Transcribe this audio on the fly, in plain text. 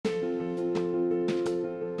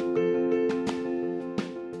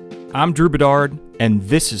I'm Drew Bedard, and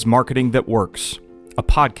this is Marketing That Works, a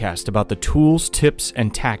podcast about the tools, tips,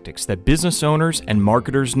 and tactics that business owners and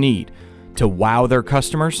marketers need to wow their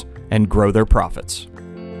customers and grow their profits.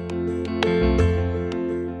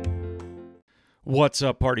 What's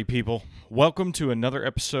up, party people? Welcome to another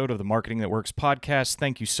episode of the Marketing That Works podcast.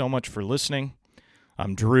 Thank you so much for listening.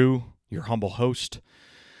 I'm Drew, your humble host.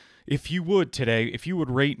 If you would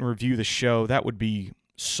rate and review the show, that would be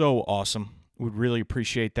so awesome. Would really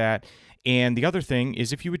appreciate that. And the other thing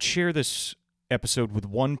is if you would share this episode with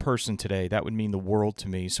one person today, that would mean the world to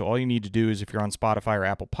me. So all you need to do is if you're on Spotify or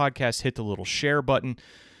Apple Podcasts, hit the little share button,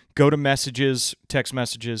 go to messages, text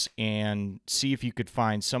messages, and see if you could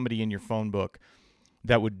find somebody in your phone book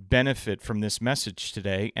that would benefit from this message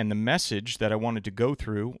today. And the message that I wanted to go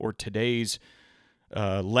through, or today's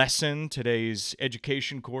lesson, today's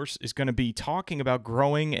education course, is going to be talking about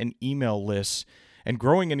growing an email list. And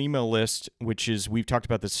growing an email list, which is, we've talked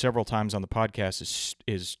about this several times on the podcast,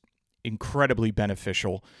 is incredibly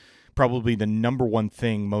beneficial. Probably the number one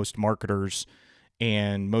thing most marketers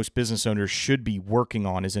and most business owners should be working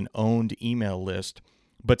on is an owned email list,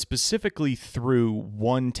 but specifically through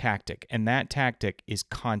one tactic, and that tactic is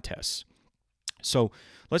contests. So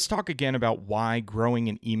let's talk again about why growing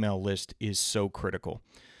an email list is so critical.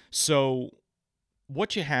 So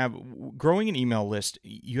what you have, growing an email list,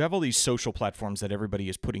 you have all these social platforms that everybody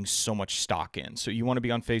is putting so much stock in. So you want to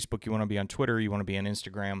be on Facebook, you want to be on Twitter, you want to be on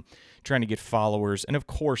Instagram, trying to get followers. And of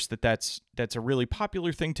course, that's a really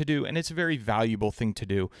popular thing to do, and it's a very valuable thing to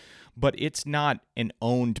do, but it's not an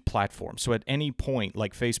owned platform. So at any point,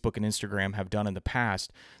 like Facebook and Instagram have done in the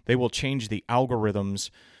past, they will change the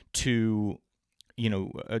algorithms to,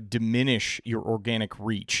 diminish your organic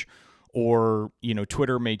reach. Or,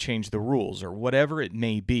 Twitter may change the rules or whatever it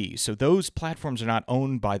may be. So those platforms are not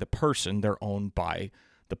owned by the person. They're owned by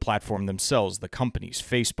the platform themselves, the companies,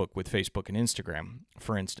 Facebook with Facebook and Instagram,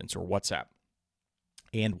 for instance, or WhatsApp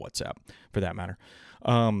for that matter.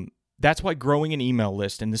 That's why growing an email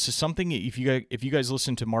list, and this is something, if you guys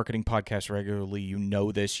listen to marketing podcasts regularly, you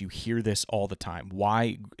know this, you hear this all the time.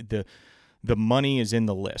 Why the money is in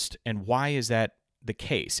the list, and why is that the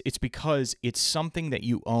case? It's because it's something that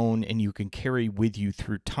you own and you can carry with you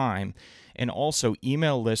through time. And also,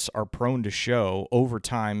 email lists are prone to show over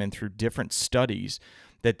time and through different studies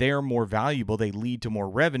that they are more valuable. They lead to more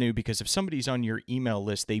revenue because if somebody's on your email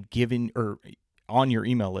list, they've given you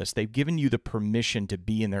the permission to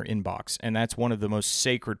be in their inbox. And that's one of the most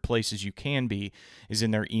sacred places you can be, is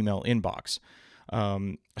in their email inbox.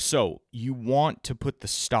 So you want to put the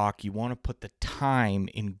stock, you want to put the time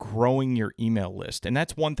in growing your email list. And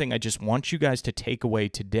that's one thing I just want you guys to take away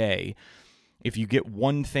today. If you get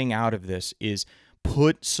one thing out of this, is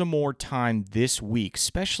put some more time this week,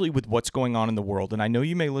 especially with what's going on in the world. And I know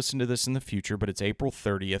you may listen to this in the future, but it's April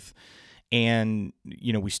 30th. And,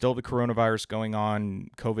 we still have the coronavirus going on,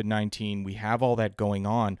 COVID-19. We have all that going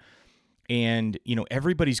on. And,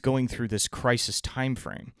 everybody's going through this crisis time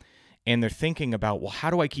frame. And they're thinking about, well, how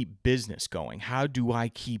do I keep business going? How do I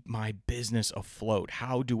keep my business afloat?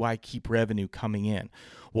 How do I keep revenue coming in?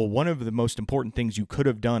 Well, one of the most important things you could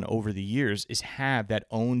have done over the years is have that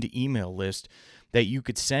owned email list that you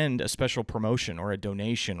could send a special promotion or a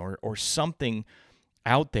donation or something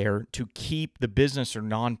out there to keep the business or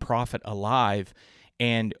nonprofit alive.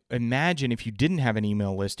 And imagine if you didn't have an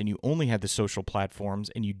email list and you only had the social platforms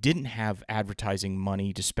and you didn't have advertising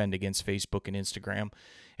money to spend against Facebook and Instagram,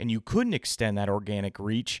 and you couldn't extend that organic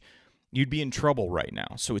reach, you'd be in trouble right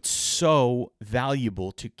now. So it's so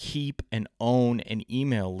valuable to keep and own an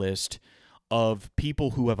email list of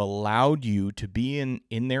people who have allowed you to be in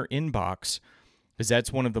their inbox, because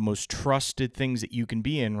that's one of the most trusted things that you can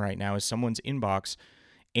be in right now, is someone's inbox,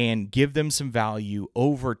 and give them some value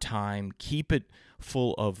over time. Keep it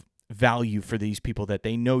full of value for these people that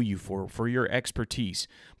they know you for your expertise.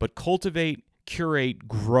 But cultivate, curate,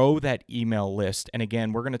 grow that email list. And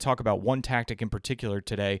again, we're going to talk about one tactic in particular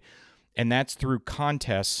today, and that's through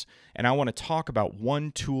contests. And I want to talk about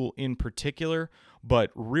one tool in particular,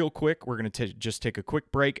 but real quick, we're going to just take a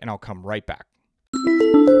quick break, and I'll come right back.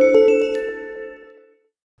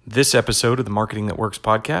 This episode of the Marketing That Works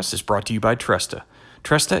podcast is brought to you by Tresta.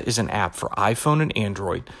 Tresta is an app for iPhone and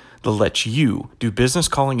Android that lets you do business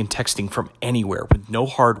calling and texting from anywhere with no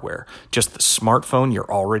hardware, just the smartphone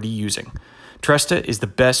you're already using. Tresta is the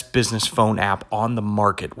best business phone app on the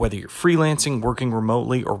market, whether you're freelancing, working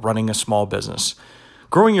remotely, or running a small business.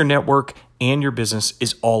 Growing your network and your business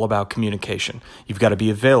is all about communication. You've got to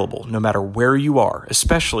be available no matter where you are,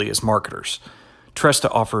 especially as marketers. Tresta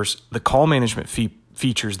offers the call management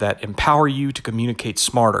features that empower you to communicate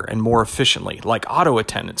smarter and more efficiently, like auto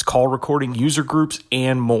attendance, call recording, user groups,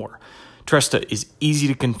 and more. Tresta is easy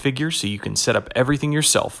to configure so you can set up everything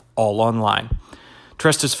yourself all online.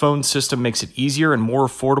 Tresta's phone system makes it easier and more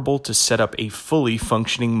affordable to set up a fully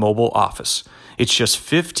functioning mobile office. It's just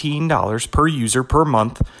 $15 per user per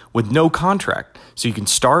month with no contract, so you can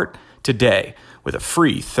start today with a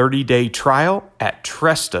free 30-day trial at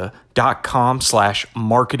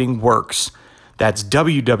Tresta.com/marketingworks. That's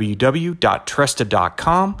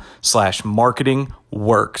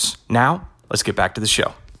www.Tresta.com/marketingworks. Now, let's get back to the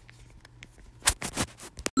show.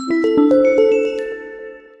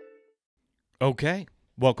 Okay,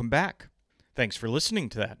 welcome back. Thanks for listening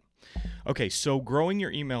to that. Okay, so growing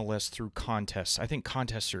your email list through contests. I think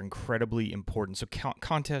contests are incredibly important. So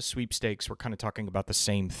contests, sweepstakes, we're kind of talking about the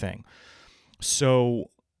same thing.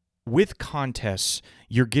 So with contests,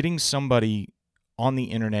 you're getting somebody on the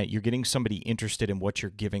internet, you're getting somebody interested in what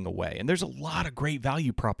you're giving away. And there's a lot of great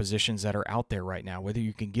value propositions that are out there right now, whether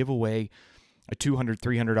you can give away a $200,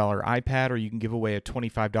 $300 iPad or you can give away a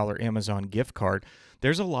 $25 Amazon gift card.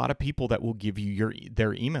 There's a lot of people that will give you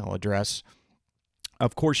their email address.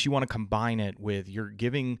 Of course, you want to combine it with you're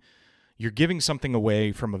giving something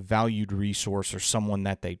away from a valued resource or someone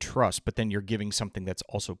that they trust, but then you're giving something that's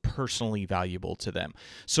also personally valuable to them.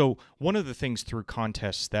 So one of the things through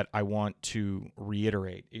contests that I want to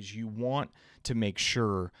reiterate is you want to make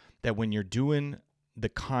sure that when you're doing the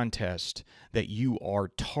contest that you are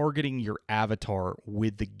targeting your avatar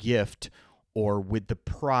with the gift or with the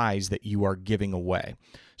prize that you are giving away.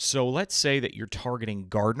 So let's say that you're targeting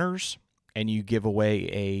gardeners and you give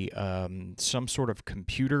away a some sort of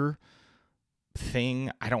computer thing,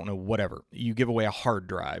 I don't know, whatever. You give away a hard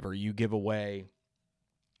drive or you give away,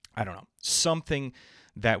 I don't know, something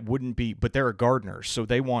that wouldn't be, but they're a gardener, so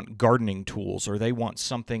they want gardening tools or they want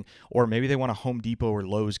something, or maybe they want a Home Depot or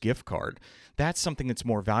Lowe's gift card. That's something that's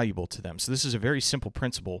more valuable to them. So this is a very simple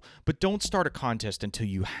principle, but don't start a contest until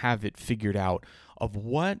you have it figured out of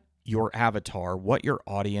what your avatar, what your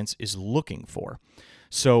audience is looking for.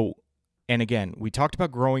 So, and again, we talked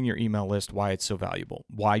about growing your email list, why it's so valuable,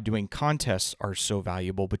 why doing contests are so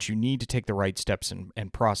valuable, but you need to take the right steps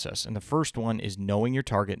and process. And the first one is knowing your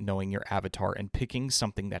target, knowing your avatar, and picking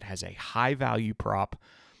something that has a high value prop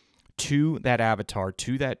to that avatar,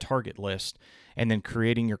 to that target list, and then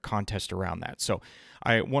creating your contest around that. So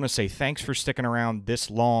I want to say thanks for sticking around this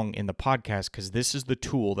long in the podcast, because this is the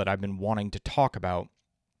tool that I've been wanting to talk about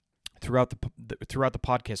throughout the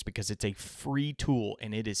podcast, because it's a free tool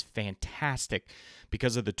and it is fantastic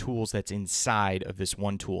because of the tools that's inside of this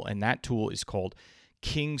one tool, and that tool is called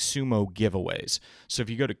King Sumo Giveaways. So if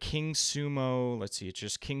you go to King Sumo, let's see, it's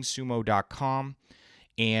just kingsumo.com,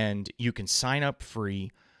 and you can sign up free.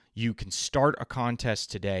 You can start a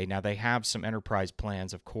contest today. Now, they have some enterprise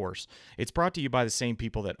plans, of course. It's brought to you by the same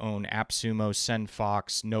people that own AppSumo,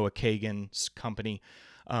 SendFox, Noah Kagan's company.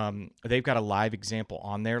 They've got a live example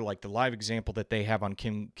on there. Like the live example that they have on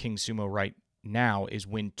King Sumo right now is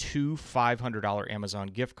win 2 $500 Amazon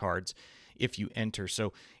gift cards if you enter.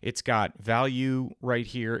 So it's got value right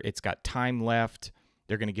here. It's got time left.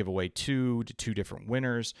 They're going to give away two different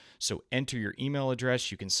winners. So enter your email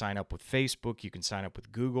address. You can sign up with Facebook. You can sign up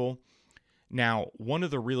with Google. Now, one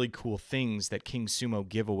of the really cool things that King Sumo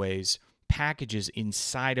Giveaways packages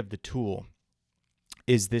inside of the tool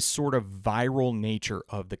is this sort of viral nature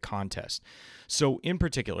of the contest. So in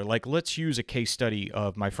particular, like let's use a case study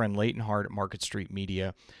of my friend Leighton Hart at Market Street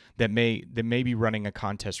Media that may be running a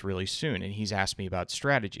contest really soon, and he's asked me about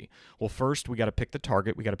strategy. Well, first we got to pick the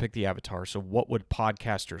target, we got to pick the avatar. So what would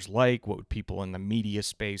podcasters like? What would people in the media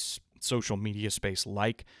space, social media space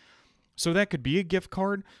like? So that could be a gift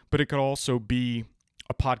card, but it could also be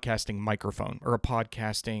a podcasting microphone or a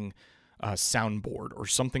podcasting soundboard or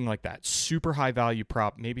something like that. Super high value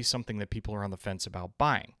prop, maybe something that people are on the fence about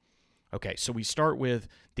buying. Okay, so we start with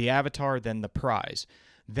the avatar, then the prize.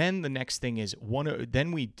 Then the next thing is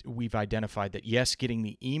we've identified that yes, getting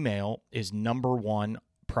the email is number one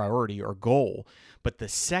priority or goal, but the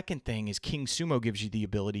second thing is King Sumo gives you the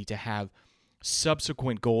ability to have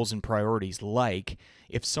subsequent goals and priorities, like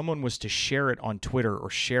if someone was to share it on Twitter or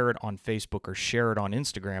share it on Facebook or share it on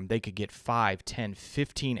Instagram, they could get 5, 10,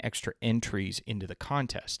 15 extra entries into the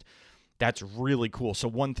contest. That's really cool. So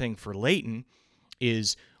one thing for Leighton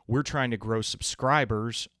is we're trying to grow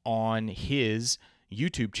subscribers on his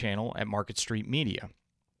YouTube channel at Market Street Media.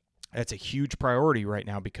 That's a huge priority right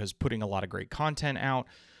now because putting a lot of great content out,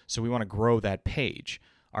 so we want to grow that page.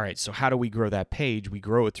 All right, so how do we grow that page? We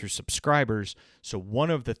grow it through subscribers. So one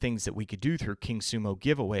of the things that we could do through King Sumo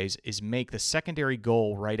Giveaways is make the secondary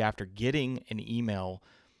goal right after getting an email,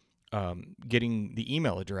 getting the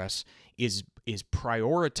email address, is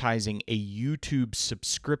prioritizing a YouTube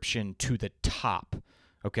subscription to the top.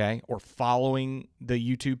 okay, or following the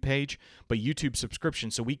YouTube page, but YouTube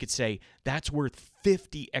subscription. So we could say that's worth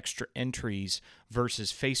 50 extra entries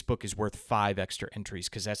versus Facebook is worth 5 extra entries,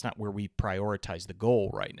 because that's not where we prioritize the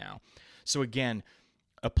goal right now. So again,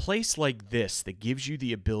 a place like this that gives you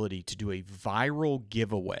the ability to do a viral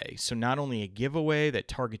giveaway. So not only a giveaway that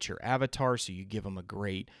targets your avatar, so you give them a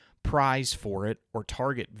great prize for it or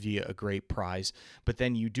target via a great prize, but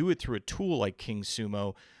then you do it through a tool like King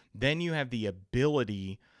Sumo, then you have the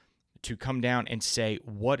ability to come down and say,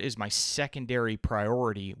 what is my secondary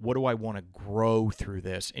priority? What do I want to grow through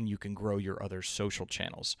this? And you can grow your other social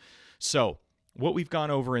channels. So what we've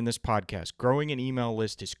gone over in this podcast, growing an email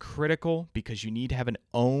list is critical because you need to have an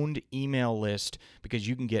owned email list, because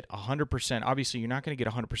you can get 100%. Obviously, you're not going to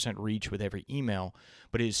get 100% reach with every email,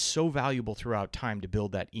 but it is so valuable throughout time to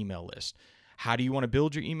build that email list. How do you want to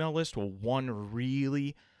build your email list? Well, one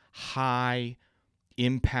really high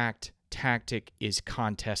impact tactic is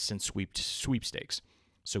contests and sweepstakes.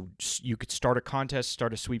 So you could start a contest,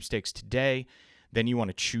 start a sweepstakes today. Then you want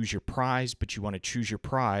to choose your prize, but you want to choose your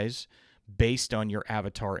prize based on your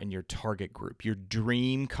avatar and your target group, your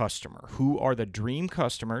dream customer. Who are the dream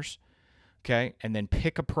customers? Okay, and then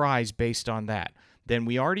pick a prize based on that. Then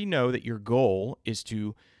we already know that your goal is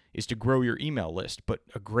to grow your email list. But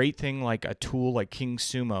a great thing like a tool like King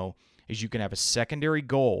Sumo is you can have a secondary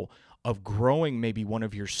goal of growing maybe one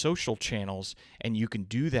of your social channels, and you can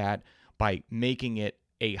do that by making it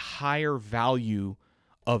a higher value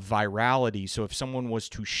of virality. So if someone was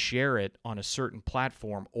to share it on a certain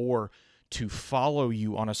platform or to follow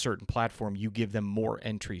you on a certain platform, you give them more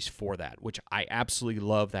entries for that, which I absolutely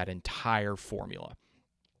love that entire formula.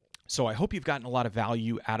 So I hope you've gotten a lot of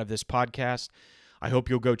value out of this podcast. I hope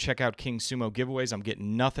you'll go check out King Sumo giveaways. I'm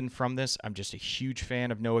getting nothing from this. I'm just a huge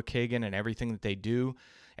fan of Noah Kagan and everything that they do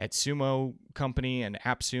at Sumo Company and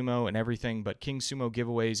AppSumo and everything. But King Sumo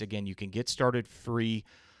giveaways, again, you can get started free.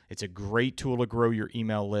 It's a great tool to grow your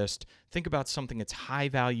email list. Think about something that's high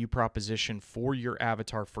value proposition for your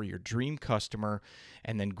avatar, for your dream customer,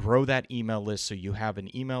 and then grow that email list so you have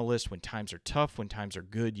an email list when times are tough, when times are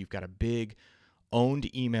good. You've got a big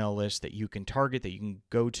owned email list that you can target, that you can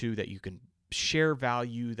go to, that you can share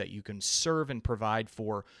value, that you can serve and provide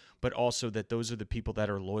for, but also that those are the people that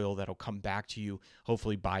are loyal, that'll come back to you,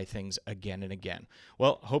 hopefully buy things again and again.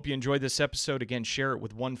 Well, hope you enjoyed this episode. Again, share it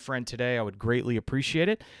with one friend today. I would greatly appreciate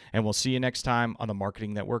it. And we'll see you next time on the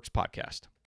Marketing That Works podcast.